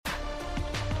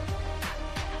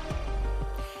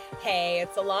Hey,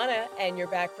 it's Alana, and you're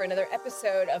back for another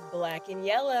episode of Black and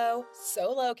Yellow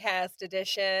Solo Cast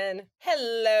Edition.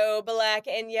 Hello, Black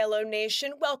and Yellow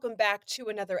Nation. Welcome back to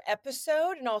another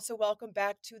episode, and also welcome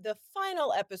back to the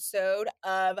final episode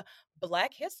of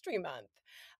Black History Month.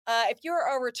 If you're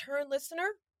a return listener,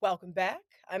 welcome back.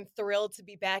 I'm thrilled to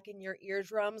be back in your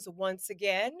eardrums once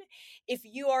again. If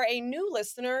you are a new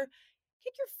listener,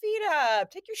 kick your feet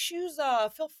up, take your shoes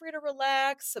off, feel free to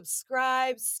relax,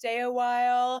 subscribe, stay a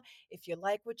while. If you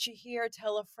like what you hear,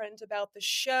 tell a friend about the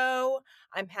show.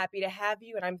 I'm happy to have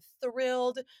you, and I'm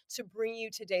thrilled to bring you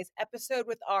today's episode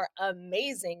with our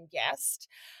amazing guest.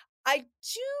 I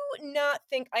do not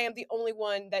think I am the only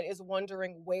one that is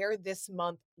wondering where this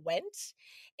month went.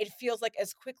 It feels like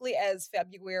as quickly as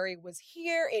February was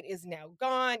here, it is now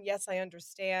gone. Yes, I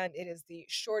understand. It is the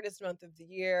shortest month of the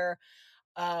year.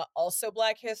 Also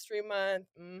Black History Month.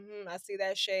 I see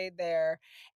that shade there.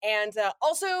 And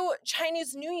also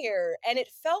Chinese New Year. And it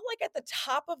felt like at the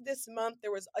top of this month,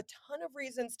 there was a ton of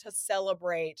reasons to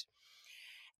celebrate.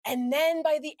 And then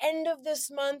by the end of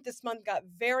this month got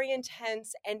very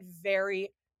intense and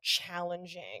very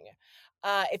challenging.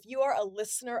 If you are a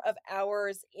listener of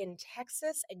ours in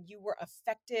Texas and you were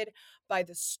affected by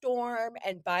the storm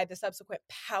and by the subsequent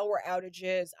power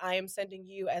outages, I am sending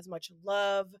you as much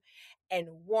love and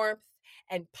warmth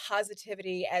and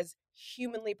positivity as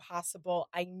humanly possible.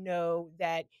 I know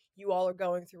that you all are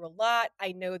going through a lot.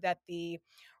 I know that the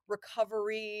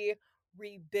recovery,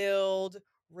 rebuild,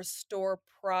 restore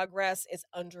progress is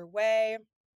underway.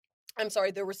 I'm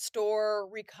sorry, the restore,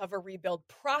 recover, rebuild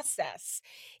process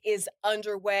is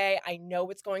underway. I know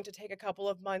it's going to take a couple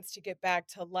of months to get back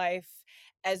to life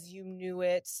as you knew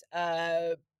it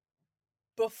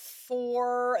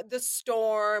before the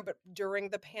storm, but during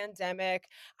the pandemic.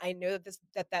 I know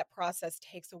that that process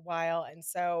takes a while. And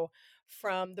so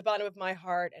from the bottom of my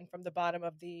heart and from the bottom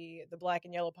of the Black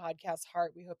and Yellow podcast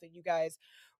heart, we hope that you guys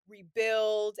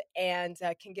rebuild and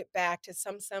can get back to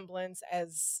some semblance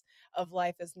as of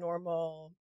life as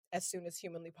normal as soon as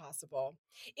humanly possible.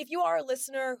 If you are a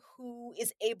listener who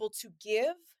is able to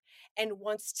give and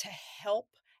wants to help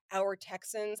our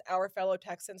Texans, our fellow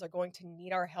Texans are going to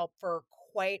need our help for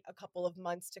quite a couple of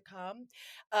months to come.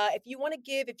 If you want to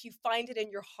give, if you find it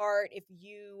in your heart, if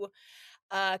you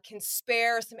can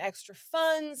spare some extra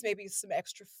funds, maybe some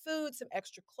extra food, some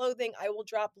extra clothing, I will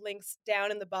drop links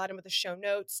down in the bottom of the show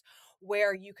notes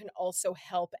where you can also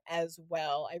help as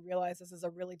well. I realize this is a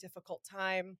really difficult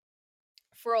time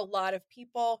for a lot of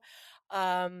people.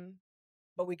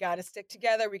 But we got to stick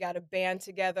together. We got to band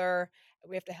together.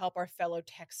 We have to help our fellow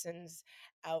Texans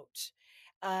out.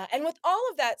 And with all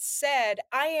of that said,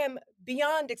 I am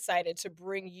beyond excited to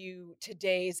bring you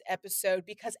today's episode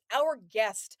because our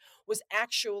guest was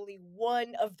actually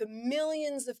one of the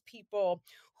millions of people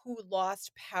who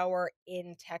lost power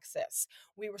in Texas.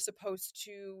 We were supposed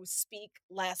to speak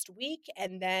last week,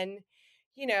 and then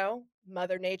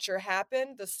Mother Nature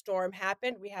happened, the storm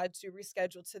happened. We had to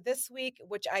reschedule to this week,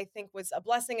 which I think was a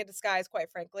blessing in disguise, quite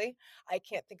frankly. I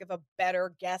can't think of a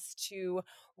better guest to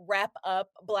wrap up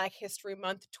Black History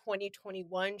Month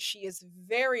 2021. She is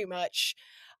very much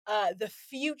the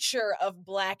future of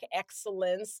Black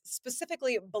excellence,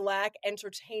 specifically Black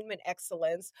entertainment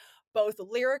excellence, both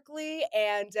lyrically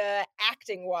and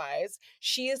acting wise.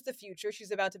 She is the future.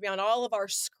 She's about to be on all of our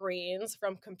screens,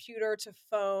 from computer to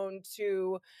phone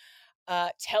to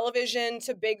television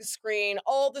to big screen,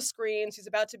 all the screens. She's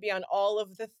about to be on all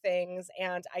of the things.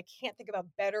 And I can't think of a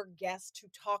better guest to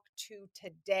talk to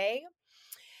today.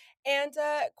 And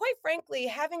quite frankly,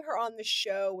 having her on the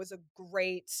show was a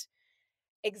great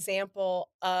example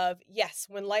of, yes,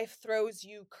 when life throws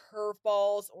you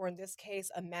curveballs, or in this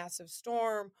case, a massive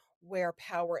storm where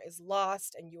power is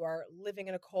lost and you are living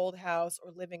in a cold house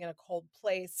or living in a cold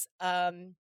place,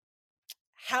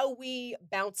 how we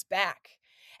bounce back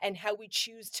and how we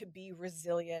choose to be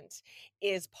resilient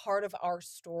is part of our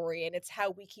story, and it's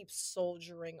how we keep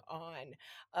soldiering on.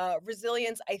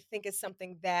 Resilience, I think, is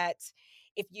something that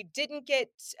if you didn't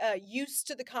get used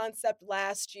to the concept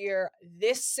last year,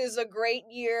 this is a great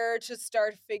year to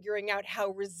start figuring out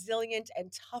how resilient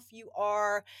and tough you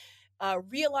are,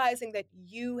 realizing that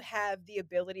you have the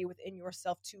ability within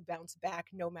yourself to bounce back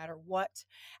no matter what.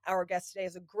 Our guest today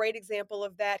is a great example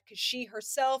of that because she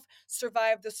herself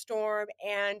survived the storm.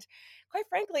 And quite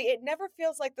frankly, it never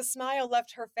feels like the smile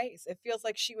left her face. It feels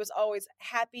like she was always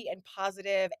happy and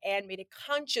positive and made a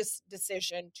conscious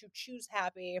decision to choose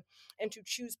happy and to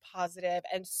choose positive.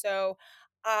 And so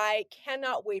I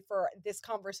cannot wait for this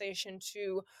conversation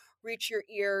to reach your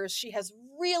ears. She has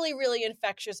really, really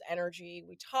infectious energy.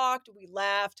 We talked, we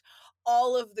laughed,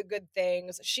 all of the good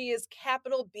things. She is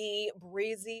capital B,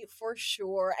 breezy for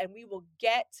sure. And we will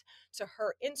get to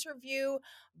her interview.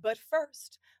 But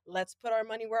first, let's put our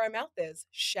money where our mouth is,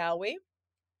 shall we?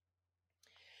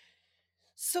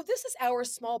 So, this is our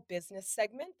small business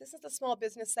segment. This is the small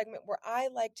business segment where I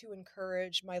like to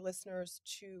encourage my listeners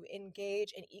to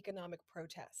engage in economic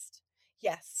protest.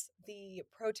 Yes, the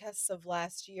protests of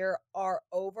last year are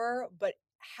over, but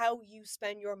how you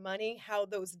spend your money, how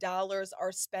those dollars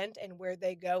are spent, and where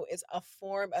they go is a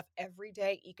form of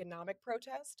everyday economic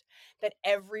protest that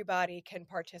everybody can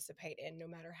participate in, no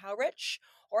matter how rich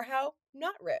or how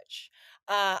not rich.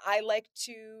 I like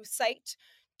to cite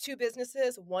two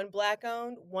businesses, one black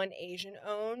owned, one Asian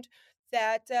owned.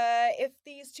 That if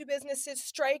these two businesses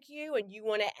strike you and you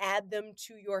want to add them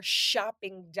to your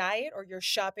shopping diet or your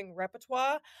shopping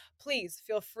repertoire, please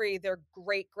feel free. They're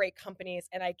great, great companies,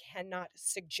 and I cannot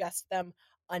suggest them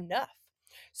enough.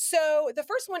 So the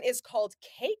first one is called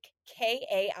Cake,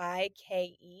 Kaike,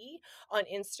 on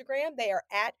Instagram. They are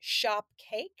at Shop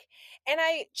Cake. And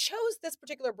I chose this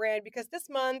particular brand because this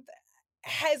month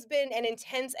has been an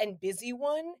intense and busy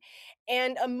one,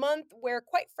 and a month where,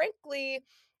 quite frankly,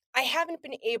 I haven't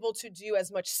been able to do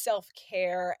as much self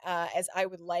care as I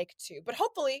would like to. But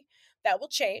hopefully that will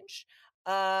change.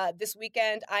 This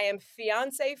weekend, I am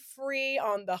fiance free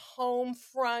on the home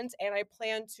front, and I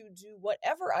plan to do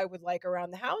whatever I would like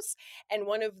around the house. And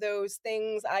one of those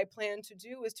things I plan to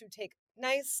do is to take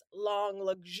nice, long,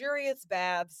 luxurious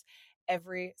baths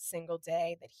every single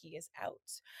day that he is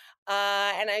out.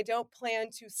 And I don't plan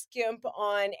to skimp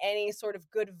on any sort of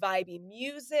good vibey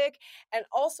music. And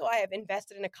also, I have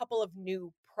invested in a couple of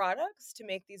new products to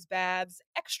make these baths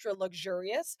extra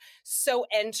luxurious. So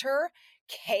enter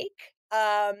Cake.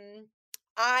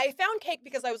 I found Cake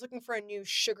because I was looking for a new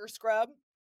sugar scrub.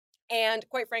 And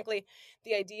quite frankly,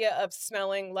 the idea of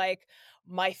smelling like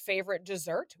my favorite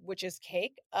dessert, which is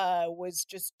cake, was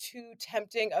just too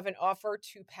tempting of an offer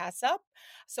to pass up.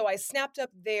 So I snapped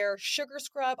up their sugar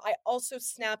scrub. I also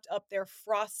snapped up their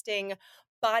frosting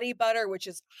body butter, which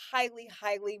is highly,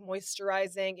 highly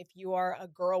moisturizing. If you are a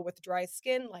girl with dry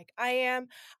skin like I am,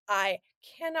 I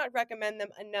cannot recommend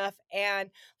them enough. And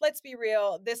let's be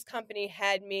real, this company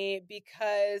had me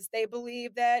because they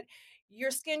believe that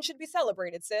your skin should be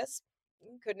celebrated, sis.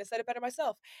 Couldn't have said it better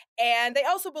myself. And they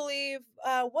also believe,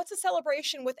 what's a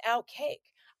celebration without cake?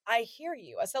 I hear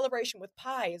you. A celebration with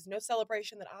pie is no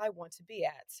celebration that I want to be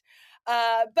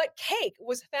at. But Cake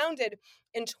was founded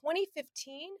in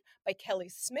 2015 by Kelly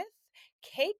Smith.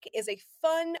 Cake is a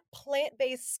fun plant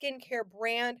based skincare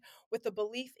brand with a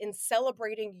belief in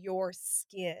celebrating your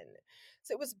skin.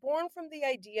 So it was born from the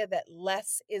idea that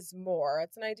less is more.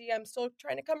 It's an idea I'm still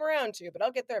trying to come around to, but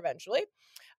I'll get there eventually.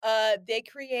 They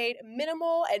create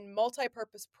minimal and multi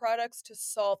purpose products to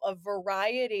solve a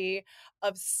variety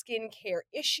of skincare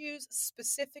issues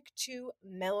specific to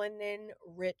melanin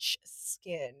rich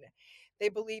skin. They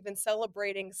believe in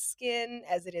celebrating skin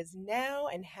as it is now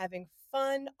and having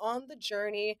fun on the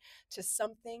journey to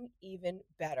something even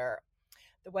better.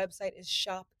 The website is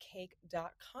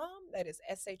shopcake.com. That is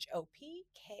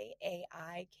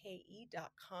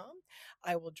shopkaike.com.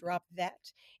 I will drop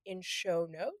that in show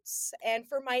notes. And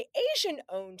for my Asian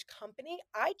owned company,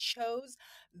 I chose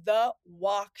the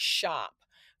Walk Shop.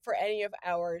 For any of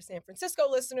our San Francisco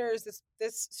listeners,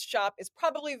 this shop is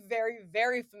probably very,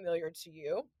 very familiar to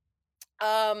you.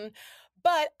 Um,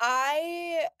 but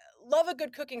I love a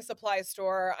good cooking supply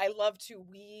store. I love to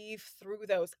weave through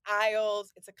those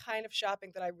aisles. It's a kind of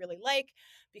shopping that I really like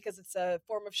because it's a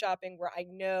form of shopping where I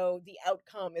know the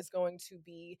outcome is going to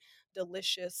be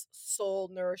delicious, soul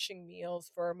nourishing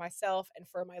meals for myself and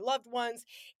for my loved ones.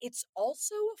 It's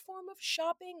also a form of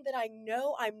shopping that I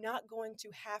know I'm not going to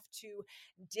have to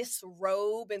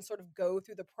disrobe and sort of go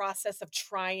through the process of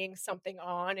trying something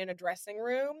on in a dressing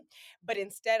room, but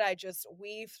instead I just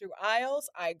weave through aisles.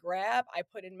 I grab, I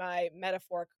put in my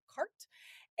metaphoric cart,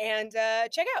 and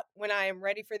check out when I am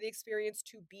ready for the experience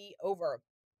to be over.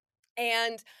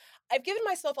 And I've given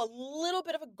myself a little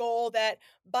bit of a goal that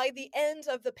by the end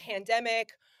of the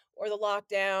pandemic or the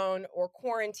lockdown or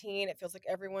quarantine, it feels like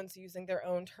everyone's using their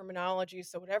own terminology.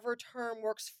 So, whatever term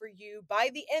works for you, by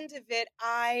the end of it,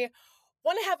 I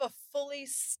want to have a fully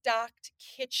stocked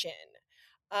kitchen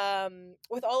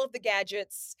with all of the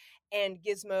gadgets and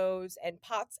gizmos and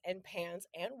pots and pans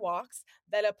and woks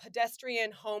that a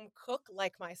pedestrian home cook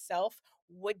like myself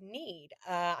would need.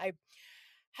 I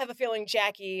have a feeling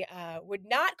Jackie would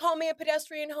not call me a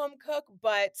pedestrian home cook,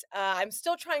 but I'm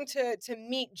still trying to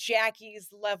meet Jackie's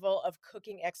level of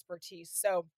cooking expertise.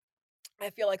 So I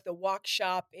feel like the Walk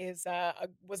Shop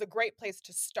was a great place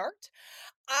to start.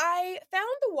 I found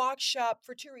the Walk Shop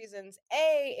for two reasons.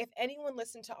 A, if anyone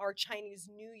listened to our Chinese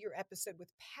New Year episode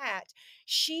with Pat,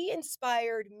 she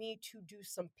inspired me to do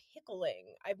some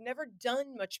pickling. I've never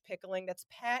done much pickling. That's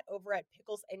Pat over at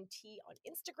Pickles and Tea on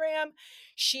Instagram.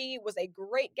 She was a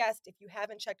great guest. If you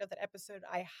haven't checked out that episode,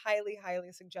 I highly,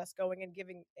 highly suggest going and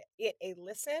giving it a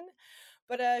listen.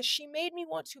 But she made me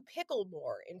want to pickle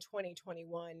more in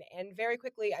 2021. And very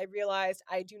quickly, I realized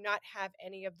I do not have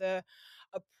any of the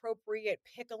appropriate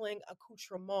pickling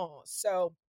accoutrements.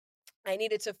 So I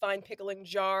needed to find pickling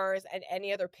jars and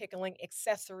any other pickling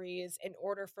accessories in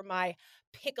order for my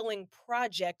pickling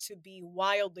project to be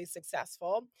wildly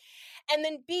successful. And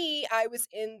then B, I was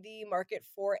in the market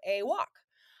for a walk.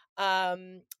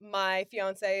 My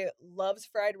fiance loves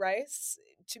fried rice.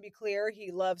 To be clear,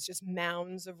 he loves just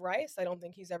mounds of rice. I don't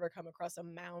think he's ever come across a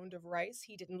mound of rice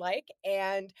he didn't like.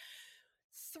 And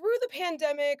through the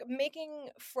pandemic, making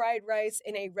fried rice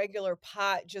in a regular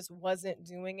pot just wasn't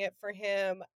doing it for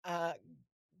him.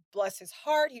 Bless his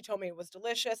heart, he told me it was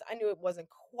delicious. I knew it wasn't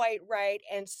quite right.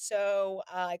 And so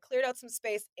I cleared out some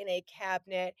space in a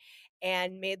cabinet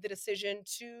and made the decision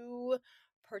to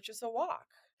purchase a wok.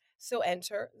 So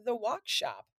enter the Wok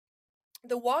Shop.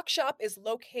 The Walk Shop is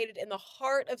located in the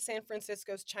heart of San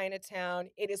Francisco's Chinatown.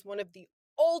 It is one of the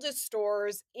oldest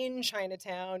stores in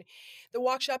Chinatown. The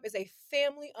Walk Shop is a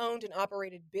family owned and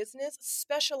operated business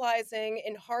specializing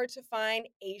in hard to find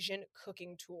Asian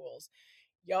cooking tools.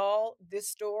 Y'all, this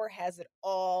store has it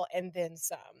all and then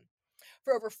some.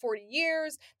 For over 40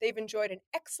 years, they've enjoyed an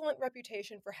excellent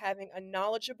reputation for having a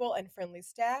knowledgeable and friendly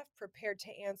staff prepared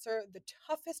to answer the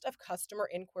toughest of customer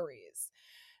inquiries.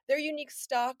 Their unique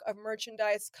stock of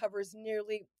merchandise covers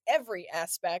nearly every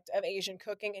aspect of Asian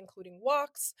cooking, including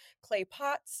woks, clay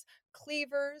pots,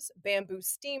 cleavers, bamboo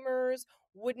steamers,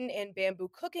 wooden and bamboo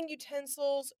cooking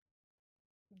utensils,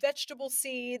 vegetable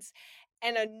seeds,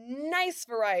 and a nice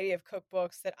variety of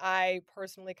cookbooks that I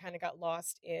personally kind of got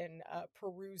lost in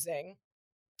perusing.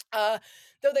 Uh,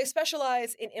 though they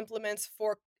specialize in implements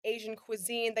for Asian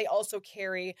cuisine, they also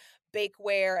carry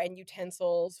bakeware and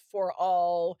utensils for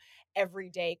all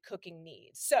everyday cooking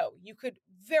needs. So you could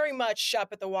very much shop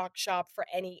at the Wok Shop for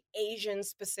any Asian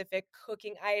specific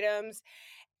cooking items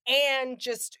and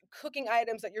just cooking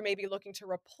items that you're maybe looking to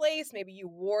replace. Maybe you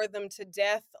wore them to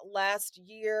death last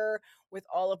year with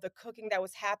all of the cooking that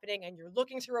was happening and you're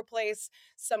looking to replace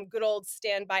some good old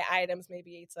standby items.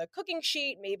 Maybe it's a cooking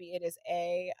sheet, maybe it is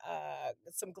a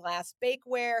some glass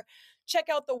bakeware. Check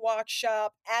out the Wok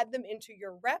Shop, add them into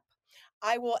your rep.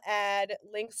 I will add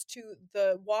links to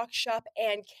the Wok Shop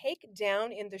and Cake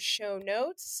down in the show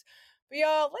notes. But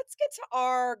y'all, let's get to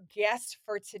our guest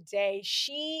for today.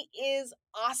 She is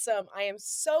awesome. I am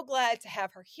so glad to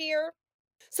have her here.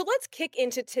 So let's kick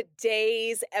into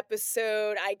today's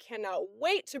episode. I cannot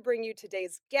wait to bring you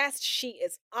today's guest. She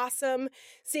is awesome.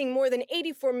 Seeing more than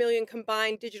 84 million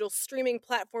combined digital streaming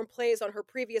platform plays on her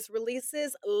previous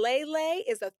releases, Lele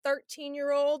is a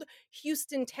 13-year-old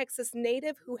Houston, Texas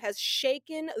native who has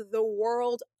shaken the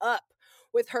world up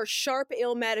with her sharp,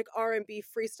 illmatic R&B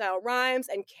freestyle rhymes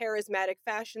and charismatic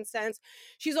fashion sense.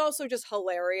 She's also just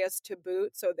hilarious to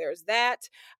boot, so there's that.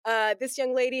 This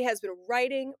young lady has been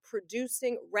writing,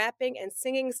 producing, rapping, and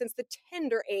singing since the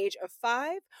tender age of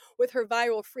 5, with her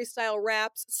viral freestyle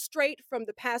raps straight from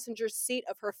the passenger seat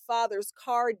of her father's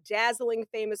car, dazzling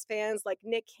famous fans like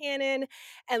Nick Cannon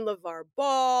and LeVar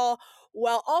Ball,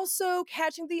 while also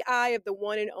catching the eye of the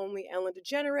one and only Ellen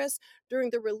DeGeneres during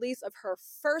the release of her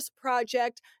first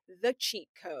project, The Cheat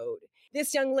Code.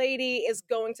 This young lady is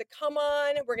going to come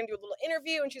on. We're going to do a little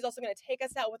interview, and she's also going to take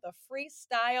us out with a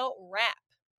freestyle rap.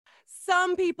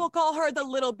 Some people call her the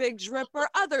Little Big Dripper.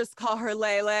 Others call her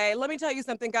Lele. Let me tell you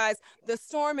something, guys. The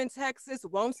storm in Texas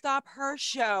won't stop her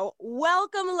show.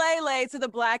 Welcome, Lele, to the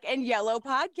Black and Yellow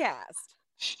podcast.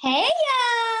 Hey,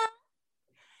 y'all.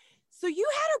 So you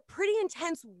had a pretty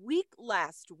intense week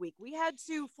last week. We had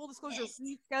to, full disclosure,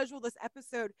 reschedule this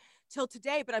episode till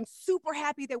today, but I'm super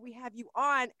happy that we have you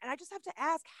on. And I just have to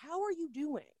ask, how are you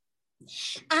doing?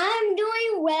 I'm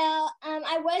doing well.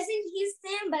 I was in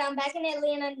Houston, but I'm back in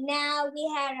Atlanta now. We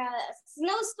had a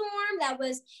snowstorm that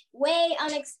was way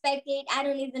unexpected. I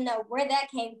don't even know where that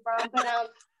came from,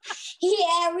 but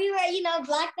yeah, we were,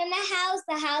 locked in the house.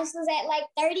 The house was at like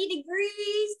 30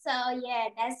 degrees. So yeah,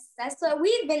 that's what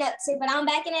we've been up to. But I'm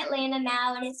back in Atlanta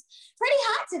now, and it's pretty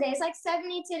hot today. It's like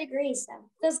 72 degrees, so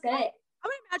feels good. I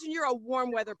would imagine you're a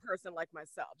warm weather person like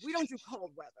myself. We don't do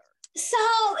cold weather. So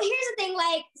here's the thing,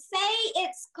 like, say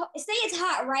it's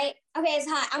hot, right? Okay, it's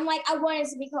hot. I'm like, I want it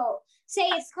to be cold. Say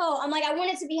it's cold. I'm like, I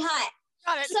want it to be hot.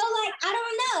 Got it. So like, I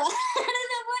don't know. I don't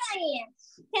know what I am.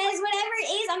 Because whatever it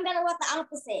is, I'm gonna want the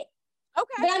opposite.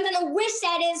 Okay. But I'm gonna wish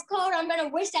that it's cold. I'm gonna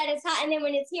wish that it's hot, and then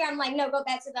when it's here, I'm like, no, go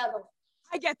back to the other one.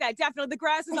 I get that. Definitely. The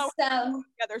grass is always on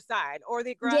the other side, or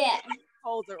the grass yeah, is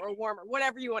colder or warmer,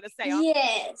 whatever you want to say.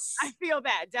 yes, I feel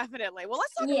that, definitely. Well,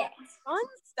 let's talk yes, about fun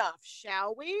stuff,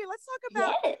 shall we? Let's talk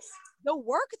about yes. the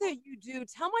work that you do.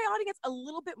 Tell my audience a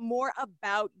little bit more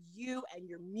about you and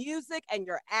your music and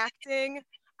your acting.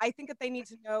 I think that they need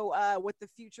to know what the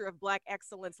future of Black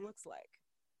excellence looks like.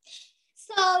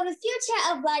 So the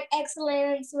future of Black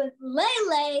excellence with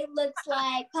Lele looks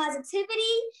like positivity.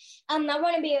 I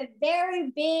want to be a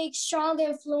very big, strong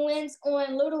influence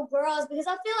on little girls because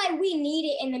I feel like we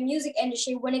need it in the music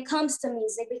industry when it comes to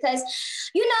music because,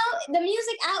 you know, the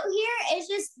music out here is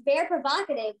just very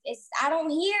provocative. I don't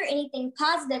hear anything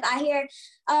positive. I hear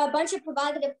a bunch of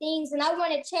provocative things, and I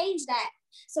want to change that.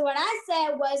 So what I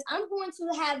said was, I'm going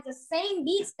to have the same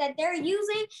beats that they're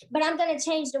using, but I'm going to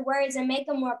change the words and make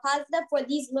them more positive for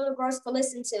these little girls to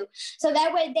listen to. So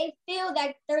that way they feel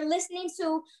that they're listening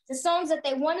to the songs that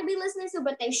they want to be listening to,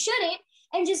 but they shouldn't,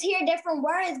 and just hear different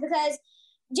words because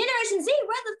Generation Z,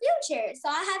 we're the future. So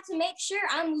I have to make sure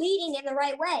I'm leading in the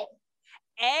right way.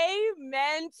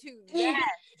 Amen to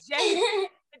that. Jen,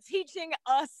 teaching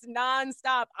us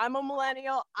nonstop. I'm a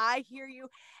millennial. I hear you.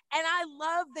 And I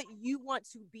love that you want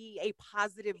to be a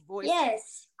positive voice.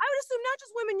 Yes. I would assume not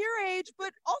just women your age,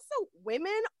 but also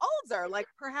women older, like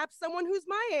perhaps someone who's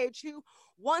my age who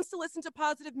wants to listen to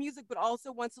positive music, but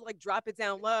also wants to like drop it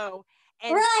down low.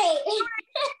 And right.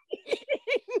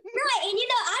 Right. And you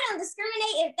know, I don't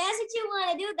discriminate. If that's what you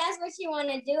want to do, that's what you want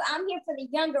to do. I'm here for the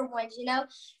younger ones, you know.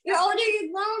 You're older, you're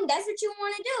grown, that's what you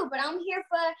want to do. But I'm here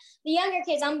for the younger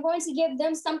kids. I'm going to give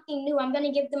them something new. I'm going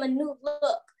to give them a new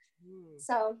look.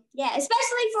 So, yeah,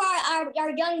 especially for our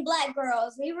young Black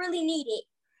girls. We really need it.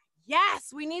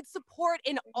 Yes, we need support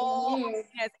in all areas.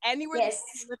 Anywhere that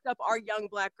we lift up our young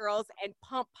Black girls and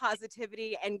pump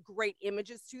positivity and great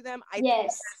images to them, I think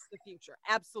that's the future.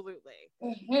 Absolutely.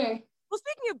 Well,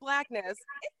 speaking of Blackness,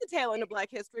 it's the tail end of Black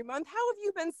History Month. How have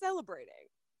you been celebrating?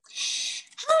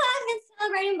 I've been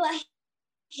celebrating Black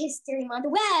History Month.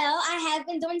 Well, I have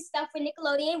been doing stuff with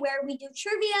Nickelodeon where we do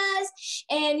trivias,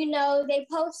 and you know they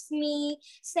post me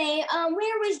saying,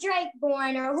 where was Drake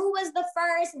born, or who was the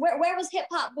first, where was hip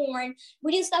hop born?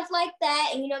 We do stuff like that,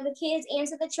 and you know the kids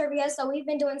answer the trivia. So we've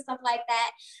been doing stuff like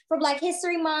that for Black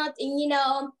History Month, and you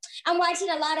know I'm watching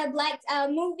a lot of Black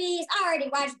movies. I already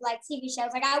watched Black TV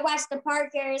shows. Like I watched The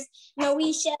Parkers,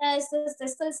 Noisha,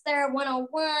 Sister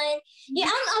 101. Yeah,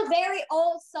 I'm a very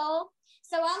old soul.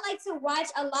 So I like to watch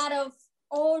a lot of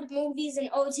old movies and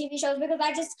old TV shows because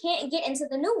I just can't get into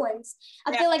the new ones.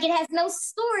 I feel like it has no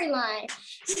storyline.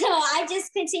 So I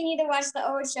just continue to watch the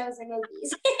old shows and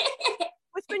movies.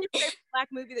 What's been your favorite Black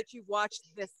movie that you've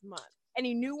watched this month?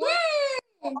 Any new ones?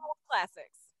 Old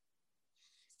classics.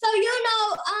 So you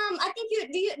know, I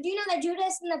think do you know that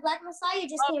Judas and the Black Messiah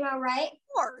just came out, right? Of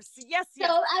course, yes. So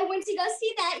I went to go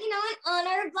see that, you know, in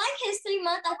honor of Black History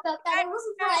Month. I felt that it was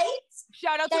right.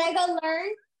 Shout out that I go learn,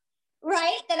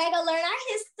 right? That I go learn our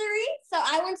history. So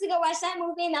I went to go watch that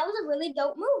movie, and that was a really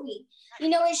dope movie. You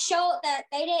know, it showed that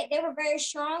they were very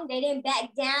strong. They didn't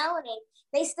back down, and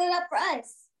they stood up for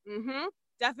us.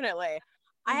 Definitely.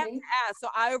 I have to ask. So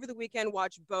I over the weekend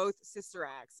watched both Sister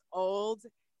Acts, old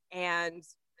and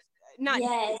not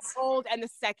old, and the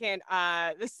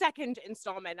second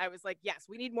installment. I was like, yes,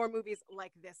 we need more movies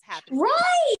like this happening.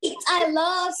 Right. I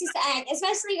love Sister Act,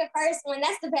 especially the first one.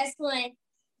 That's the best one.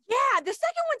 Yeah, the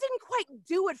second one didn't quite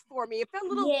do it for me. It felt a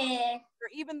little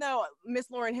even though Miss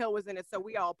Lauryn Hill was in it, so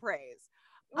we all praise.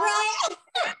 Right. You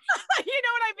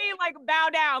know what I mean? Like bow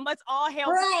down. Let's all hail.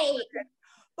 Right.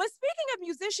 But speaking of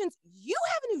musicians, you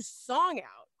have a new song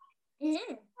out. Talk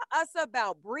to us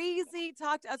about Breezy.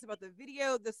 Talk to us about the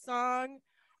video, the song,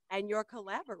 and your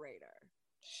collaborator.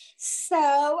 So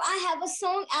I have a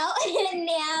song out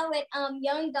now with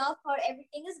Young Dolph called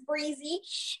 "Everything Is Breezy."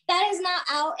 That is not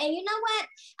out, and you know what?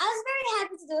 I was very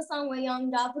happy to do a song with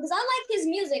Young Dolph because I like his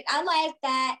music. I like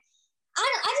that.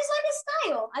 I just like his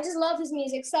style. I just love his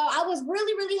music. So I was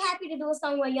really, really happy to do a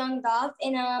song with Young Dolph.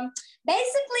 And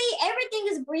basically, Everything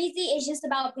Is Breezy is just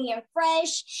about being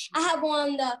fresh. I have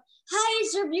on the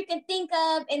highest drip you can think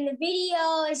of in the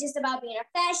video. It's just about being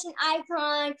a fashion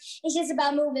icon. It's just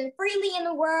about moving freely in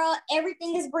the world.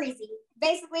 Everything is breezy.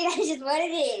 Basically, that's just what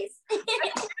it is. You know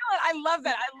what? I love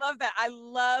that. I love that. I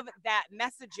love that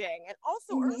messaging. And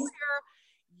also earlier,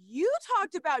 you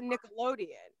talked about Nickelodeon.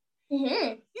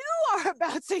 You are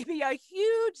about to be a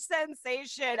huge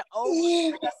sensation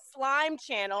over the Slime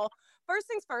channel first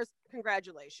things first,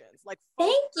 congratulations. Like,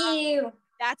 Thank you.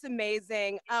 that's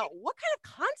amazing. What kind of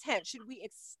content should we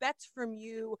expect from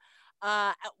you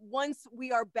once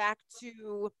we are back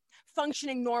to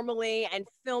functioning normally and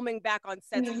filming back on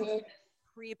sets Mhm.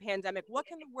 pre-pandemic? What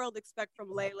can the world expect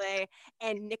from Lele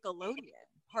and Nickelodeon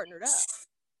partnered up?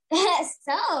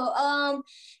 So,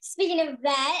 speaking of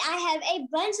that, I have a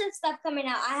bunch of stuff coming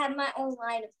out. I have my own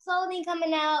line of clothing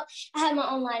coming out. I have my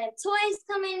own line of toys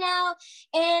coming out,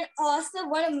 and also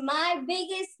one of my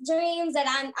biggest dreams that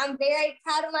I'm very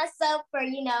proud of myself for,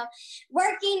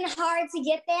 working hard to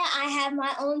get there. I have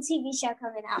my own TV show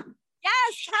coming out.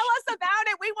 Yes, tell us about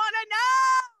it. We want to know.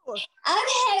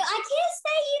 Okay, I can't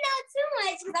say too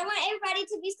much because I want everybody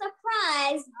to be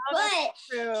surprised. But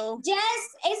true.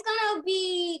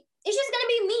 It's just gonna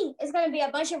be me. It's gonna be a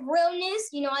bunch of realness.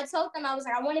 I told them I was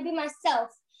like, I want to be myself.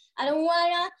 I don't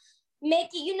want to make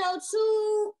it,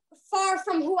 too far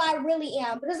from who I really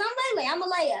am because I'm Lele. I'm a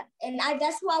Leia, and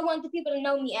that's who I want the people to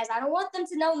know me as. I don't want them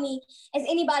to know me as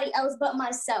anybody else but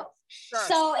myself. Sure.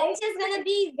 So it's just gonna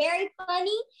be very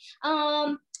funny.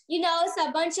 It's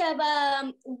a bunch of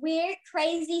weird,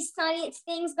 crazy science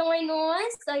things going on.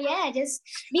 So yeah, just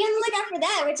be on the lookout for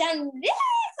that, which I'm really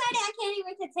excited. I can't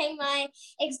even contain my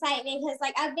excitement because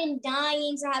I've been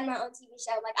dying to have my own TV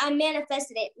show. I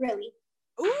manifested it, really.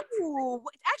 Ooh,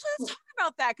 actually, let's talk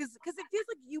about that because it feels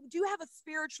like you do have a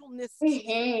spiritualness.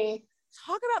 Mm-hmm.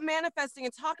 Talk about manifesting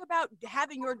and talk about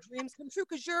having your dreams come true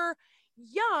because you're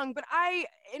young, but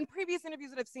in previous interviews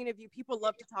that I've seen of you, people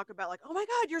love to talk about oh my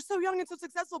God, you're so young and so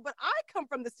successful. But I come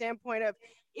from the standpoint of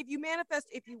if you manifest,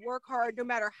 if you work hard, no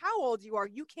matter how old you are,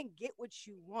 you can get what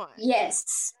you want.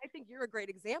 Yes. I think you're a great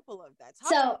example of that.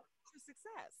 Talk about your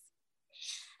success.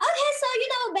 Okay,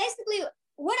 so basically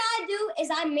what I do is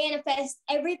I manifest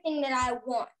everything that I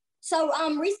want. So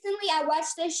recently I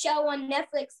watched this show on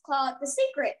Netflix called The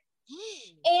Secret.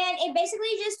 And it basically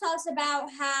just talks about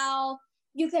how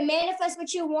you can manifest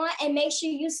what you want and make sure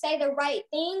you say the right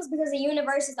things because the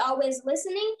universe is always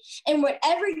listening, and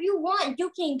whatever you want, you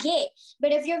can get.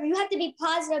 But if you have to be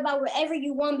positive about whatever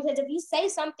you want, because if you say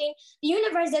something, the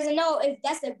universe doesn't know if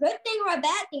that's a good thing or a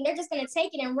bad thing. They're just going to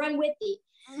take it and run with it.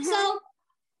 Mm-hmm. So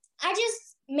I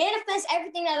just manifest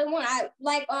everything that I want.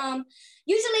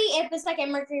 Usually if it's a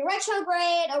Mercury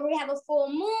retrograde or we have a full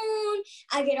moon,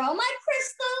 I get all my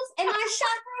crystals and my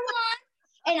chakra wand,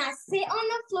 and I sit on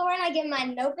the floor and I get my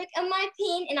notebook and my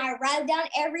pen and I write down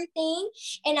everything,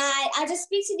 and I just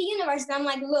speak to the universe and I'm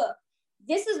like, look,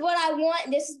 this is what I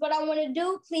want. This is what I want to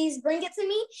do. Please bring it to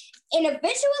me. And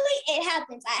eventually it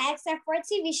happens. I asked her for a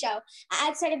TV show. I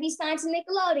asked her to be signed to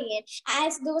Nickelodeon. I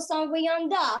asked to do a song with Young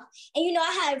Dolph. And,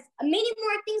 I have many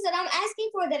more things that I'm asking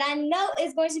for that I know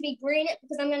is going to be granted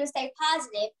because I'm going to stay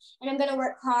positive and I'm going to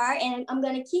work hard and I'm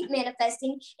going to keep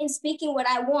manifesting and speaking what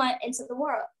I want into the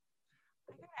world.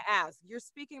 Ask, you're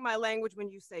speaking my language when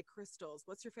you say crystals.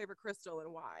 What's your favorite crystal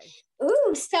and why?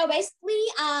 Ooh, so basically,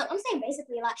 I'm saying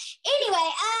basically a lot. Anyway,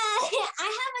 I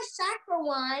have a chakra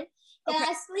wand that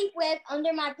I sleep with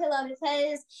under my pillow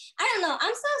because I don't know,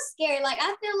 I'm so scared.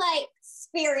 I feel like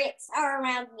spirits are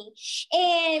around me,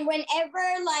 and whenever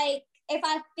if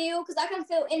I feel, because I can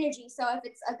feel energy. So if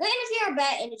it's a good energy or a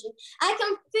bad energy, I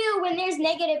can feel when there's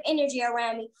negative energy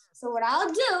around me. So what I'll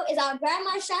do is I'll grab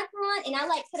my chakra and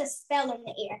I put a spell in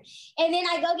the air. And then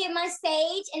I go get my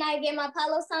sage and I get my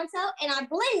Palo Santo and I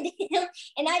blend them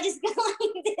and I just go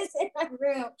like this in my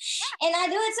room. And I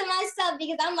do it to myself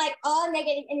because I'm all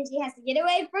negative energy has to get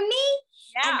away from me.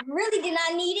 Yeah. I really do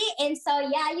not need it. And so,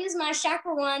 I use my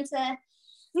chakra wand to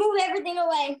move everything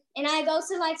away, and I go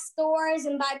to stores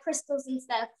and buy crystals and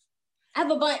stuff. I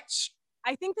have a bunch.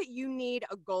 I think that you need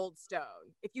a gold stone.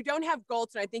 If you don't have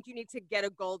goldstone, I think you need to get a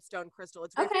goldstone crystal.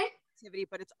 It's great for activity,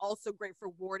 but it's also great for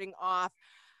warding off.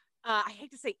 I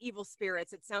hate to say evil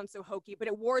spirits. It sounds so hokey, but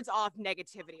it wards off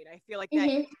negativity. And I feel like that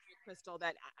is a crystal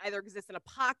that either exists in a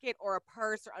pocket or a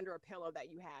purse or under a pillow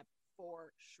that you have.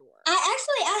 For sure.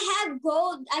 I have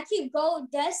gold. I keep gold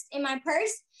dust in my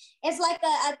purse. It's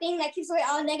a thing that keeps away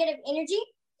all negative energy.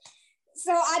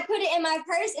 So I put it in my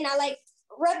purse and I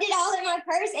rubbed it all in my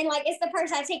purse, and it's the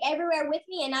purse I take everywhere with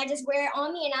me, and I just wear it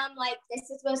on me, and I'm like, this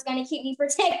is what's gonna keep me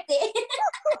protected. I'm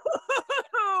gonna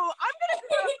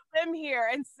go on a limb here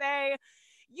and say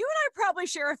you and I probably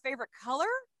share a favorite color,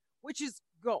 which is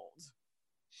gold.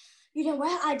 You know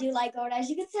what? I do like gold. As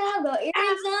you can tell, gold earrings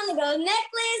on, the gold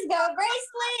necklace, gold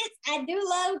bracelets. I do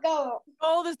love gold.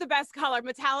 Gold is the best color.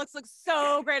 Metallics look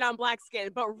so great on black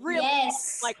skin, but really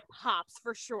pops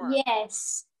for sure.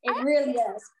 Yes, it really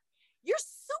does. You're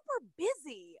super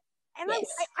busy. And I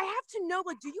have to know,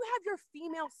 do you have your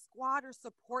female squad or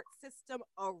support system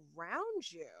around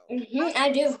you?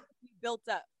 I do. built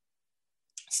up?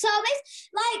 So it's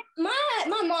like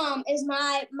my mom is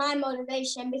my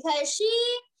motivation because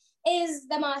she is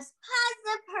the most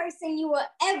positive person you will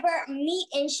ever meet,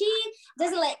 and she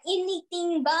doesn't let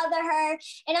anything bother her.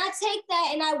 And I take that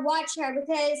and I watch her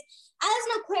because as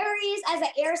an Aquarius, as an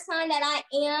air sign that I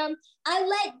am, I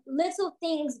let little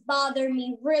things bother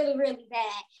me really, really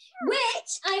bad,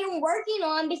 which I am working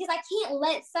on because I can't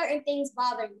let certain things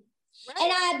bother me. Right.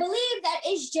 And I believe that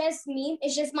it's just me.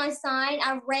 It's just my sign.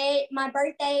 I've read my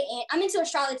birthday, and I'm into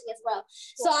astrology as well.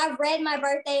 Cool. So I've read my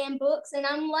birthday in books, and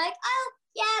I'm like, oh,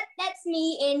 yeah, that's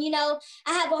me. And, you know,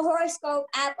 I have a horoscope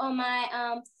app on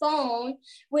my phone,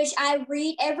 which I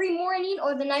read every morning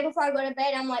or the night before I go to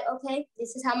bed. I'm like, okay,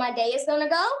 this is how my day is going to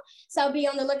go. So be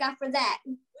on the lookout for that.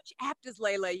 Which app does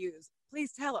Layla use?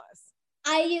 Please tell us.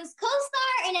 I use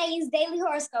CoStar and I use Daily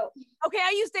Horoscope. Okay,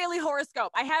 I use Daily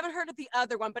Horoscope. I haven't heard of the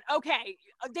other one, but okay.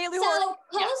 Daily Horoscope.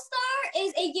 So CoStar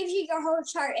is it gives you your whole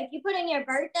chart. If you put in your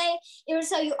birthday, it will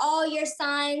show you all your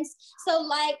signs. So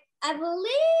like I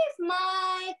believe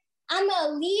I'm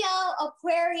a Leo,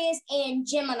 Aquarius, and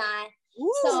Gemini.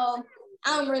 Ooh. So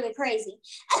I'm really crazy.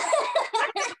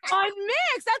 Fun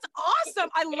mix. That's awesome.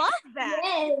 I love that.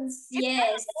 Yes, it's yes.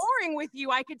 Kind of boring with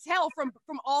you, I could tell from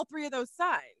all three of those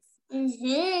signs.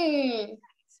 Mm-hmm.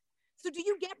 So do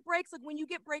you get breaks? Like when you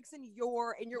get breaks in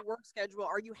your work schedule,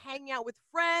 are you hanging out with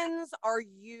friends? Are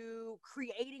you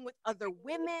creating with other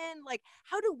women? Like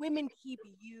how do women keep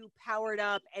you powered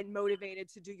up and motivated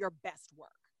to do your best work?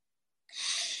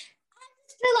 I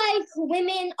feel like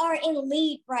women are in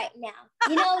lead right now.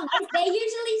 You know, they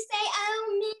usually say,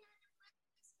 oh, men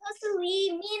are supposed to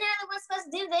lead. Men are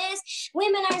supposed to do this.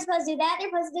 Women aren't supposed to do that. They're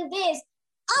supposed to do this.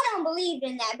 I don't believe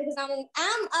in that because I'm a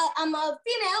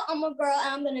female, I'm a girl,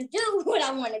 and I'm going to do what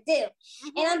I want to do.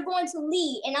 Mm-hmm. And I'm going to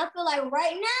lead. And I feel like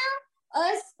right now,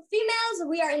 us females,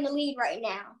 we are in the lead right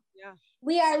now. Yeah.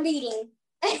 We are leading.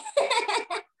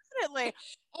 Definitely.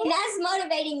 And that's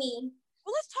motivating me.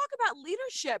 Well, let's talk about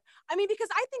leadership. I mean, because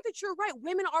I think that you're right.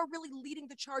 Women are really leading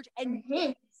the charge and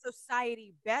making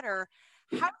society better.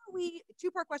 How do we,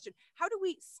 two-part question, how do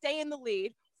we stay in the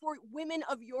lead for women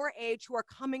of your age who are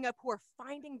coming up, who are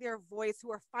finding their voice,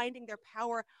 who are finding their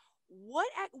power? What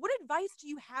advice do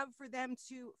you have for them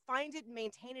to find it,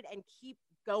 maintain it, and keep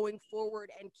going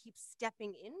forward and keep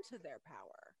stepping into their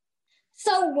power?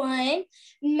 So one,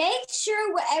 make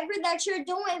sure whatever that you're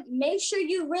doing, make sure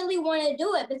you really want to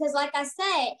do it. Because like I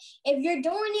said, if you're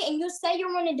doing it and you say you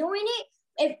want to doing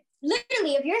it,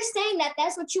 if you're saying that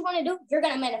that's what you want to do, you're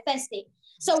going to manifest it.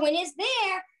 So when it's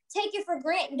there, take it for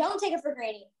granted. Don't take it for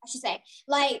granted, I should say.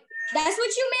 Like, that's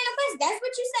what you manifest. That's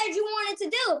what you said you wanted to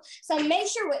do. So make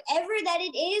sure whatever that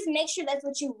it is, make sure that's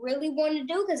what you really want to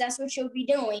do because that's what you'll be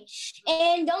doing.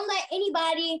 And don't let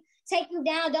anybody take you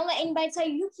down. Don't let anybody tell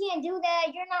you, you can't do that.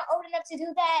 You're not old enough to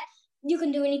do that. You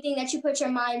can do anything that you put your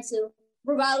mind to,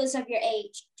 regardless of your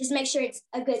age. Just make sure it's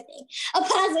a good thing, a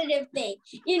positive thing.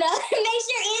 You know, make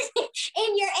sure it's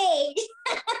in your age.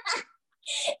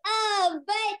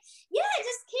 But yeah,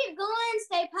 just keep going,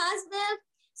 stay positive,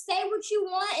 say what you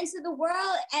want into the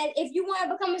world. And if you want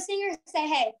to become a singer, say,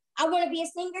 hey, I want to be a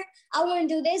singer. I want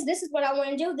to do this. This is what I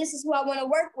want to do. This is who I want to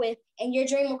work with. And your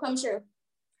dream will come true.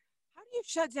 How do you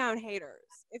shut down haters?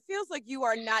 It feels like you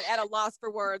are not at a loss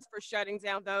for words for shutting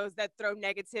down those that throw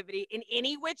negativity in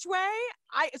any which way.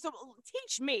 So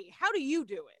teach me, how do you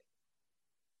do it?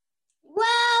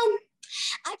 Well,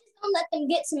 I just don't let them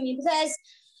get to me because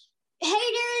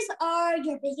haters are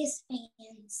your biggest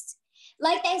fans.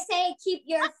 Like they say, keep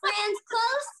your friends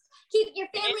close, keep your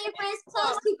family and friends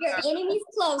close, keep your enemies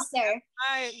closer.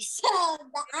 So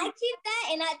I keep that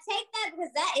and I take that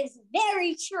because that is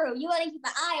very true. You want to keep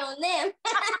an eye on them.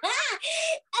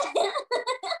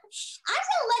 I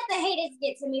don't let the haters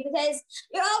get to me because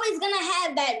you're always going to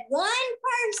have that one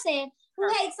person who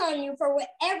hates on you for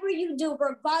whatever you do,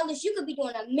 regardless. You could be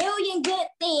doing a million good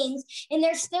things and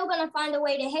they're still going to find a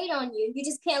way to hate on you. You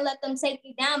just can't let them take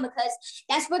you down because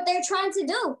that's what they're trying to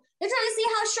do. They're trying to see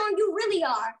how strong you really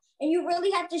are. And you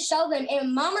really have to show them.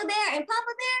 And Mama Bear and Papa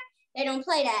Bear, they don't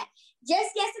play that. Just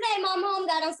yesterday, my mom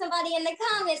got on somebody in the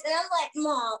comments and I'm like,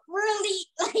 Mom, really?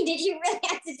 Like, did you really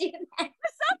have to do that?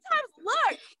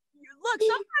 Sometimes,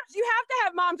 sometimes you have to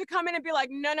have mom to come in and be like,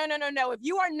 no. If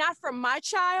you are not for my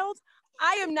child,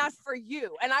 I am not for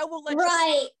you. And I will let you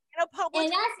in a public.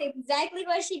 And that's exactly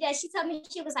what she did. She told me,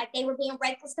 she was like, they were being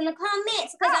reckless in the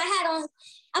comments. Because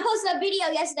I posted a video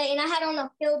yesterday and I had on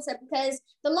a filter because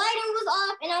the lighting was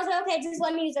off. And I was like, okay, just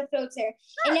let me use a filter. Sure.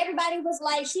 And everybody was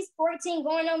like, she's 14,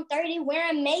 going on 30,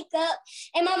 wearing makeup.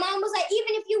 And my mom was like,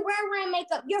 even if you were wearing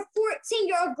makeup, you're 14,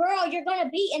 you're a girl, you're going to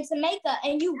be into makeup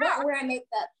and you weren't wearing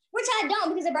makeup. We're which I don't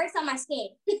because it breaks out my skin.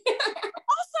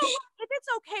 Also, if it's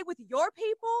okay with your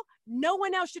people, no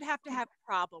one else should have to have a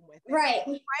problem with it. Right.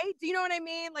 Right? Do you know what I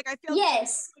mean? Like, I feel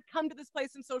yes. like we come to this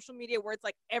place in social media where it's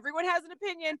like everyone has an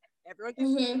opinion, everyone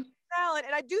thinks Mm-hmm. it's valid.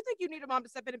 And I do think you need a mom to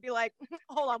step in and be like,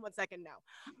 hold on 1 second. No,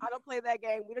 I don't play that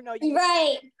game. We don't know you.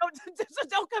 Right.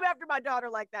 Don't come after my daughter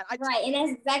like that. Right. And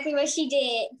that's exactly what she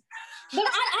did. But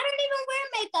I don't even wear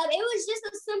makeup. It was just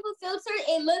a simple filter.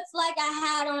 It looks like I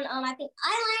had on I think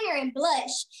eyeliner and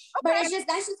blush. Okay. But that's just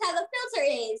how the filter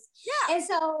is. Yeah. And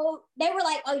so they were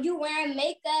like, "Oh, you wearing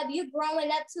makeup? You growing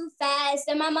up too fast."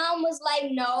 And my mom was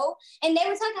like, "No." And they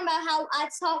were talking about how I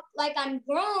talk like I'm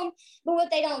grown. But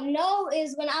what they don't know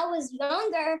is when I was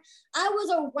younger, I was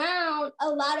around a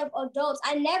lot of adults.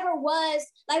 I never was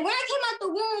like when I came out the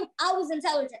womb, I was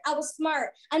intelligent. I was smart.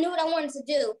 I knew what I wanted to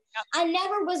do. Yep. I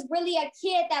never was really a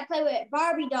kid that played with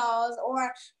Barbie dolls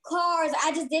or cars.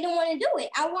 I just didn't want to do it.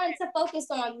 I wanted to focus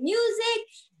on music,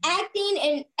 acting,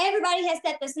 and everybody has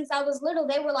said that since I was little.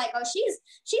 They were like, "Oh, she's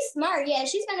smart. Yeah,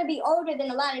 she's gonna be older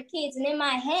than a lot of kids." And in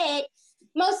my head,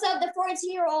 most of the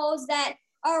 14-year-olds that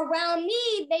are around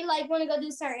me, they like want to go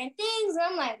do certain things. And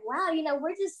I'm like, wow,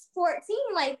 we're just 14.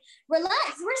 Like,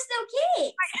 relax, we're still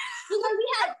kids. We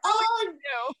have all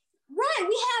right,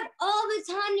 we have all the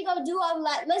time to go do all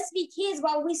that. Let's be kids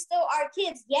while we still are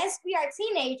kids. Yes, we are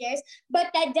teenagers,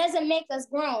 but that doesn't make us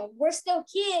grown. We're still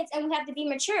kids and we have to be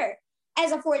mature.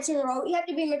 As a 14-year-old, you have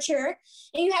to be mature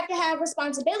and you have to have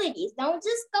responsibilities. Don't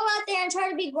just go out there and try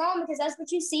to be grown because that's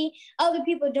what you see other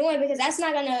people doing, because that's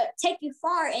not going to take you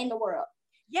far in the world.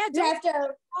 Yeah, you have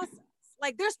to.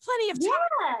 Like, there's plenty of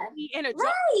time to be in a job.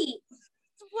 Right.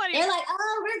 They're like,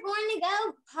 "Oh, we're going to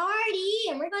go party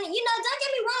and we're going to, don't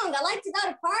get me wrong. I like to go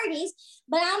to parties,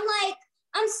 but I'm like,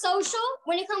 I'm social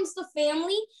when it comes to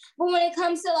family, but when it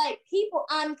comes to like people,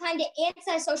 I'm kind of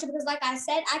antisocial because like I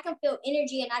said, I can feel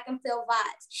energy and I can feel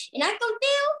vibes. And I can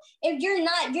feel if you're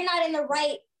not in the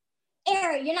right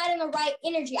area, you're not in the right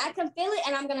energy. I can feel it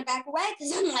and I'm going to back away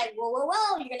because I'm like,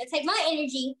 whoa, you're going to take my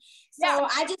energy. So yeah.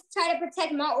 I just try to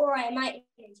protect my aura and my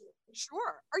energy.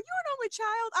 Sure. Are you an only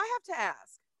child? I have to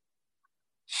ask.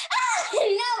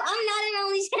 No, I'm not an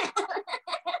only child.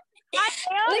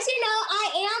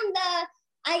 But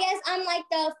I guess I'm like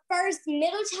the first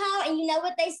middle child, and you know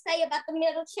what they say about the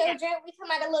middle children? We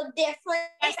come out a little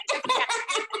different.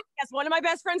 Yes, one of my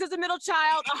best friends is a middle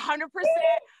child, 100%.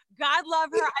 God love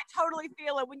her. I totally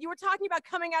feel it. When you were talking about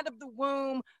coming out of the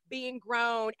womb, being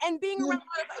grown, and being around a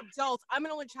lot of adults, I'm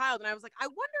an only child, and I was like, I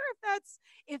wonder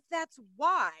if that's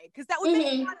why, because that would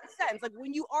make a lot of sense. Like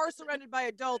when you are surrounded by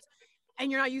adults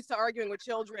and you're not used to arguing with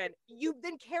children, you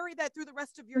then carry that through the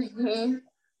rest of your years.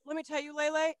 Let me tell you,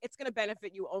 Lele, it's going to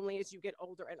benefit you only as you get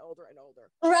older and older and older.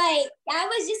 Right. I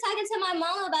was just talking to my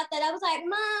mom about that. I was like,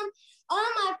 Mom, all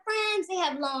my friends, they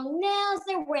have long nails.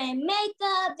 They're wearing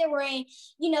makeup. They're wearing,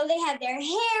 they have their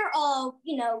hair all,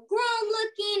 grown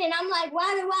looking. And I'm like,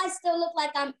 why do I still look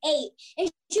like I'm 8?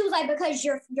 And she was like, because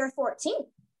you're 14.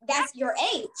 That's your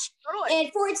age. Totally.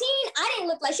 And 14, I didn't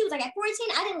look like, she was like, at 14,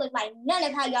 I didn't look like none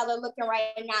of how y'all are looking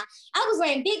right now. I was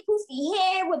wearing big poofy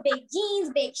hair with big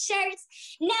jeans, big shirts.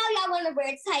 Now y'all want to wear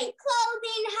tight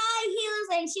clothing, high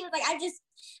heels. And she was like,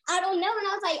 I don't know. And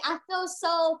I was like, I feel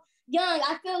so young.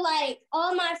 I feel like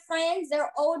all my friends,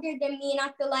 they're older than me. And I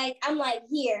feel like I'm like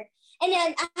here. And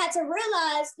then I had to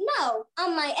realize, no,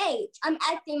 I'm my age. I'm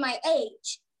acting my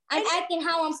age. I'm acting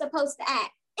how I'm supposed to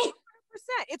act.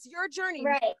 It's your journey,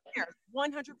 right? 100%.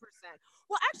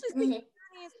 Well, actually, speaking of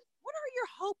journeys, what are your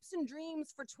hopes and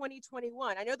dreams for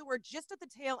 2021? I know that we're just at the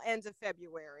tail end of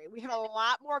February. We have a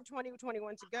lot more of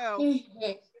 2021 to go.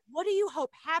 What do you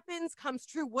hope happens, comes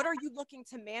true? What are you looking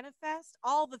to manifest?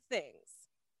 All the things.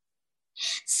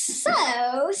 So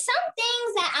some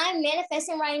things that I'm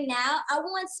manifesting right now, I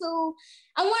want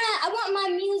my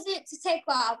music to take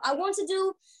off. I want to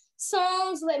do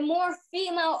songs with more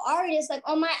female artists. Like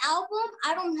on my album,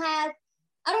 I don't have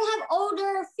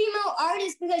older female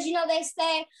artists because they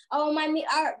say, oh, like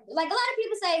a lot of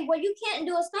people say, well, you can't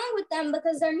do a song with them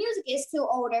because their music is too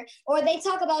older, or they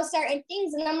talk about certain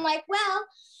things. And I'm like, well,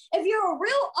 if you're a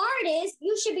real artist,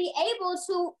 you should be able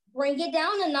to bring it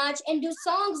down a notch and do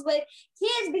songs with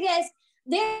kids, because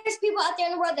there's people out there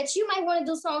in the world that you might want to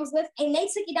do songs with, and they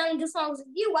took you down and do songs with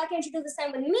you. Why can't you do the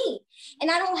same with me? And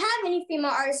I don't have any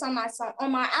female artists on my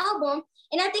album,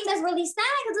 and I think that's really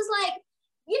sad because it's like,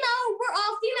 we're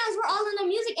all females. We're all in the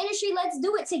music industry. Let's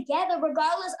do it together,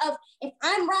 regardless of if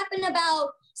I'm rapping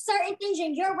about certain things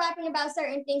and you're rapping about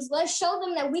certain things. Let's show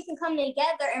them that we can come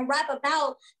together and rap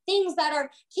about things that are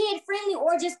kid friendly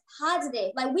or just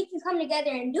positive. Like we can come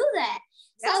together and do that.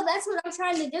 Yeah. So that's what I'm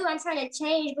trying to do. I'm trying to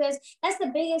change because that's the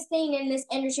biggest thing in this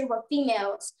industry with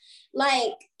females.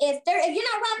 Like if you're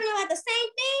not rapping about the same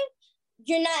thing,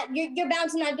 you're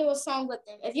bound to not do a song with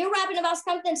them. If you're rapping about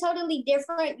something totally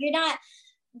different, you're not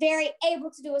very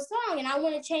able to do a song. And I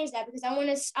want to change that because I want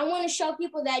to show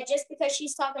people that just because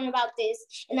she's talking about this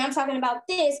and I'm talking about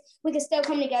this, we can still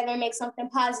come together and make something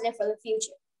positive for the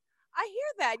future. I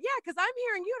hear that. Yeah, because I'm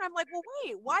hearing you and I'm like, well,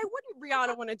 wait, why wouldn't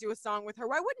Rihanna want to do a song with her?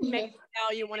 Why wouldn't Megan Thee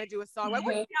Stallion want to do a song? Why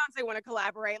wouldn't Beyonce want to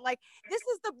collaborate? Like, this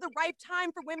is the right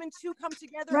time for women to come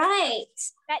together. Right.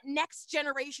 That next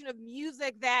generation of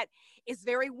music that is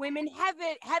very women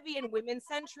heavy and women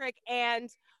centric and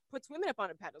puts women up on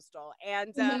a pedestal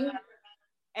and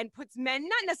puts men,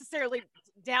 not necessarily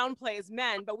downplays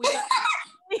men, but we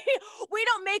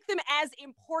don't make them as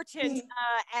important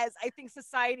as I think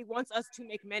society wants us to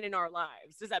make men in our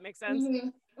lives. Does that make sense?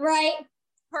 Right.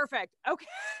 Perfect. Okay.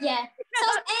 Yeah. So,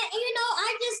 and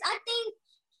I think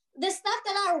the stuff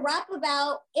that I rap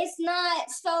about, it's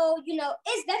not so,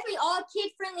 it's definitely all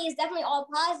kid friendly. It's definitely all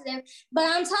positive, but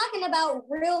I'm talking about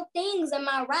real things in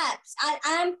my raps.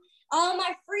 I'm all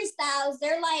my freestyles.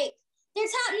 They're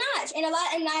top notch. And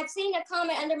I've seen a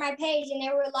comment under my page and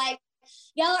they were like,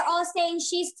 y'all are all saying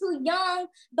she's too young,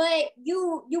 but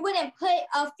you wouldn't put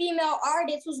a female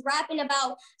artist who's rapping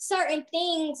about certain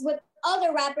things with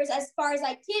other rappers as far as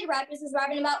like kid rappers who's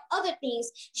rapping about other things.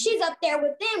 She's up there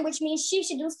with them, which means she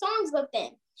should do songs with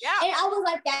them. Yeah. And I was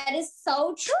like, that is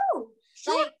so true.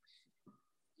 Sure. Like,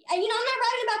 I'm not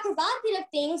rapping about provocative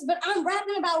things, but I'm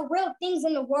rapping about real things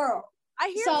in the world. I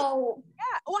hear so. You.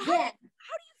 Yeah. Well, how do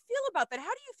you feel about that? How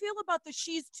do you feel about the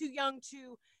she's too young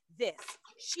to this?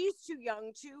 She's too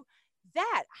young to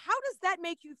that. How does that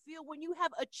make you feel when you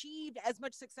have achieved as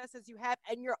much success as you have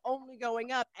and you're only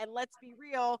going up? And let's be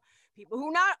real, people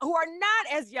who are not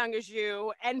as young as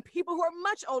you and people who are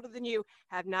much older than you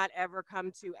have not ever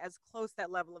come to as close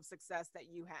that level of success that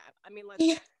you have. I mean,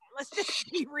 let's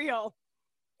just be real.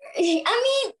 I mean,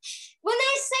 when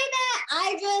I say that,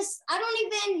 I just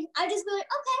be like,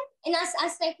 okay. And I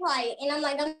stay quiet. And I'm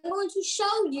like, I'm going to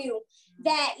show you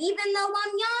that even though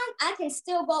I'm young, I can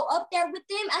still go up there with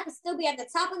them. I can still be at the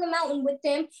top of the mountain with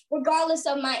them, regardless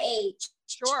of my age.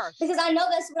 Sure. Because I know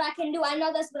that's what I can do. I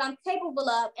know that's what I'm capable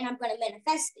of, and I'm going to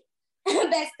manifest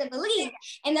it. Best to believe.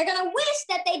 And they're going to wish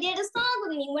that they did a song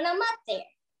with me when I'm up there.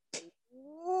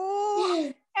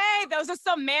 Ooh. Hey, those are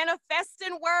some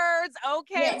manifesting words.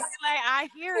 Okay, yes. I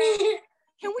hear it.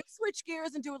 Can we switch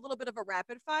gears and do a little bit of a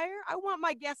rapid fire? I want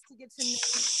my guests to get to know you.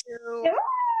 Sure,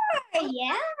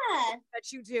 yeah.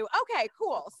 That you do. Okay,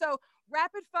 cool. So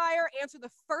rapid fire, answer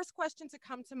the first question to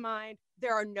come to mind.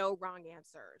 There are no wrong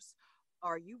answers.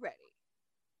 Are you ready?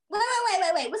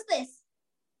 Wait. What's this?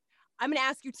 I'm going to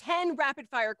ask you 10 rapid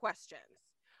fire questions.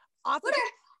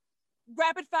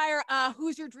 Rapid fire,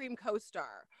 who's your dream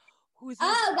co-star? Got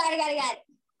it.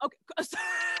 Okay. I thought you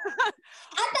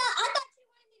wanted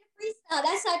me to freestyle.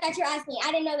 That's what I thought you were asking.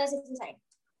 I didn't know that's what you're saying.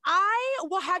 I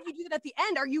will have you do that at the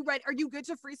end. Are you ready? Are you good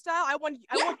to freestyle? I want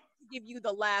to give you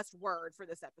the last word for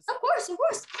this episode. Of course.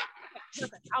 Okay,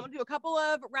 perfect. I'm gonna do a couple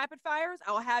of rapid fires.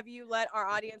 I'll have you let our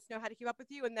audience know how to keep up with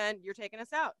you, and then you're taking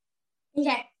us out.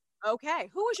 Okay.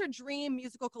 Who is your dream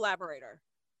musical collaborator?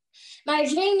 My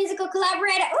dream musical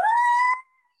collaborator.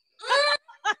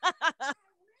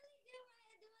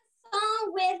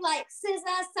 Song with like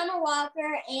SZA, Summer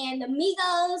Walker, and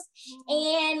Amigos,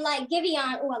 and like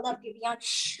Giveon. Oh, I love Giveon.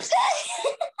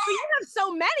 You have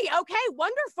so many. Okay,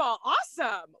 wonderful,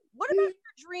 awesome. What about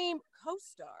your dream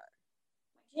co-star?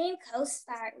 My dream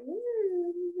co-star.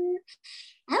 Ooh,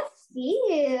 I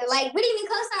feel like. What do you mean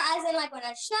co-star? As in like on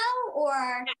a show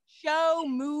or show,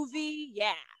 movie?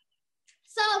 Yeah.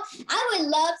 So I would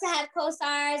love to have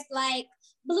co-stars like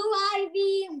Blue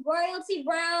Ivy, Royalty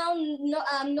Brown,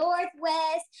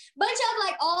 Northwest, bunch of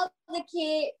like all the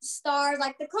kid stars,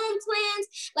 like the Clone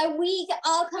Twins. Like we could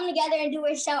all come together and do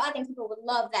a show. I think people would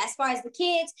love that. As far as the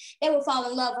kids, they would fall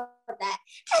in love with that.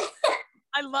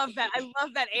 I love that. I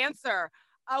love that answer.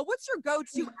 What's your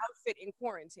go-to outfit in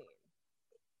quarantine?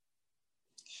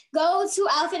 Go-to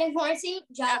outfit in quarantine?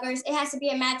 Joggers. It has to be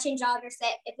a matching jogger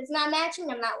set. If it's not matching,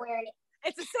 I'm not wearing it.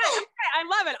 It's a set. Okay, I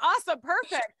love it. Awesome.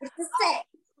 Perfect. It's a set.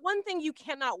 One thing you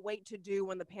cannot wait to do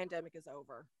when the pandemic is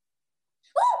over.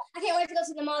 Woo! I can't wait to go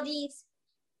to the Maldives.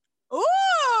 Ooh!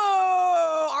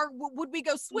 Would we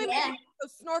go swimming? Yeah. Go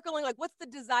snorkeling? Like, what's the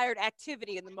desired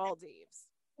activity in the Maldives?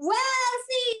 Well,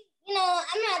 see,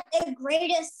 I'm not the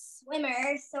greatest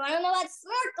swimmer, so I don't know about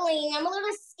snorkeling. I'm a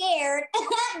little scared. scared. But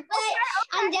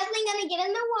I'm definitely gonna get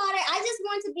in the water. I just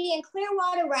want to be in clear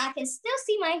water where I can still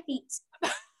see my feet.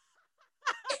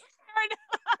 Fair enough.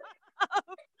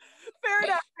 Fair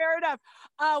enough. Fair enough.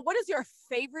 What is your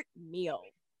favorite meal?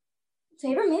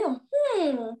 Favorite meal?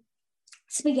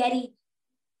 Spaghetti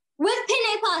with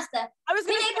penne pasta. I was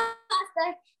gonna Penne say,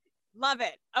 pasta. love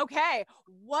it. Okay.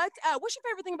 What's your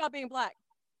favorite thing about being Black?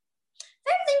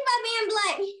 Favorite thing about being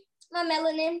Black? My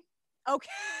melanin. Okay.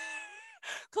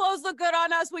 Clothes look good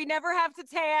on us. We never have to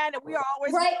tan. We are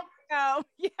always right. Go.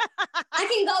 Yeah. I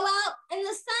can go out in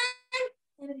the sun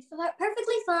and it'll be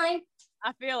perfectly fine.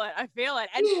 I feel it. I feel it.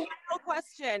 And final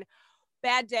question.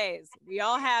 Bad days. We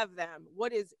all have them.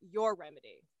 What is your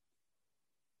remedy?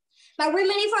 My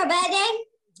remedy for a bad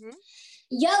day?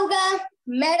 Yoga,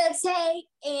 meditate,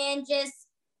 and just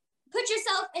put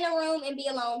yourself in a room and be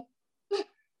alone.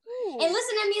 And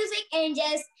listen to music and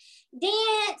just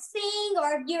dance, sing,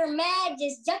 or if you're mad,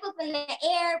 just jump up in the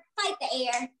air, fight the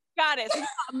air. Got it. So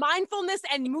mindfulness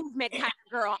and movement kind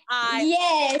of girl.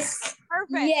 Yes.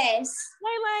 Perfect. Yes.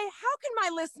 Lele, how can my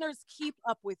listeners keep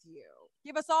up with you?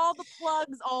 Give us all the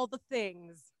plugs, all the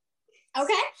things.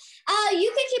 Okay.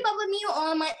 You can keep up with me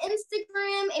on my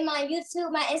Instagram and my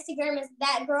YouTube. My Instagram is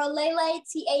that girl Lele,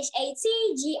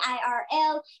 ThatGirlLay.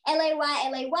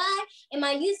 And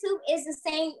my YouTube is the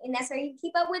same, and that's where you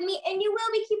keep up with me. And you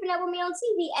will be keeping up with me on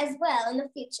TV as well in the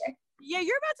future. Yeah,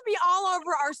 you're about to be all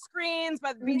over our screens,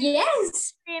 but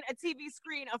yes, screen, a TV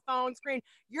screen, a phone screen.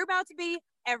 You're about to be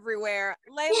everywhere.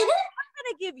 Lele, I'm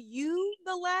gonna give you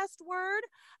the last word.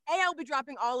 I'll be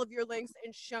dropping all of your links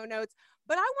in show notes,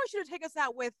 but I want you to take us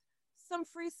out with some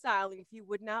freestyling, if you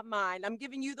would not mind. I'm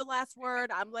giving you the last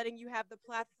word. I'm letting you have the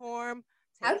platform.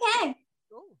 Okay.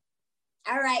 Cool.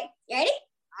 All right. You ready?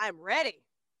 I'm ready.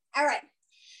 All right.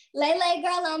 Lele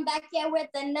girl, I'm back here with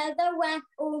another one.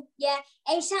 Ooh, yeah.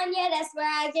 H-Town, yeah, that's where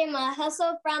I get my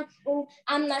hustle from. Ooh,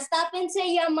 I'm not stopping till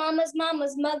your mama's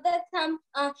mother come.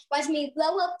 Watch me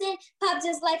blow up then, pop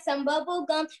just like some bubble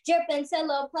gum. Dripping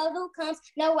till a puddle comes.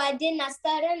 No, I did not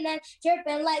stutter none.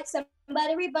 Dripping like some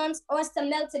buttery buns or some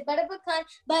melted butter pecan.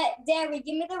 But dairy,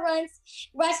 give me the runs.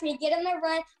 Watch me get them to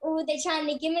run. Ooh, they trying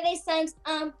to give me their sons.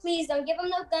 Please don't give them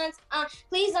no guns.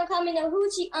 Please don't call me no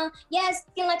hoochie. Yeah,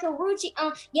 skin like a Ruchi.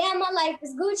 Yeah, my life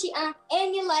is Gucci.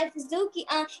 And your life is Dookie.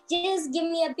 Just give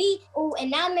me a beat. Ooh,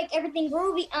 and I'll make everything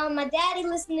groovy. My daddy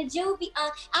listen to Juvie.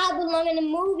 I belong in the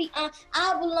movie.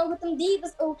 I belong with them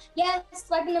divas. Ooh, yeah,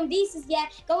 swiping them visas. Yeah,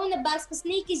 go in the box for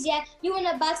sneakers. Yeah, you in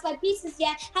the box like pieces.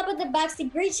 Yeah, how about the box to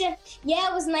greet you?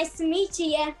 Yeah, it was nice to meet you.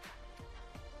 Yeah.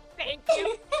 Thank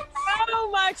you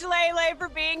so much, Lele, for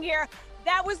being here.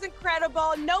 That was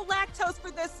incredible. No lactose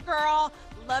for this girl.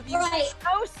 Love you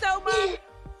so much.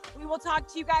 We will talk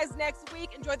to you guys next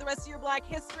week. Enjoy the rest of your Black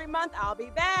History Month. I'll be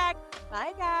back.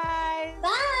 Bye, guys.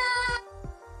 Bye.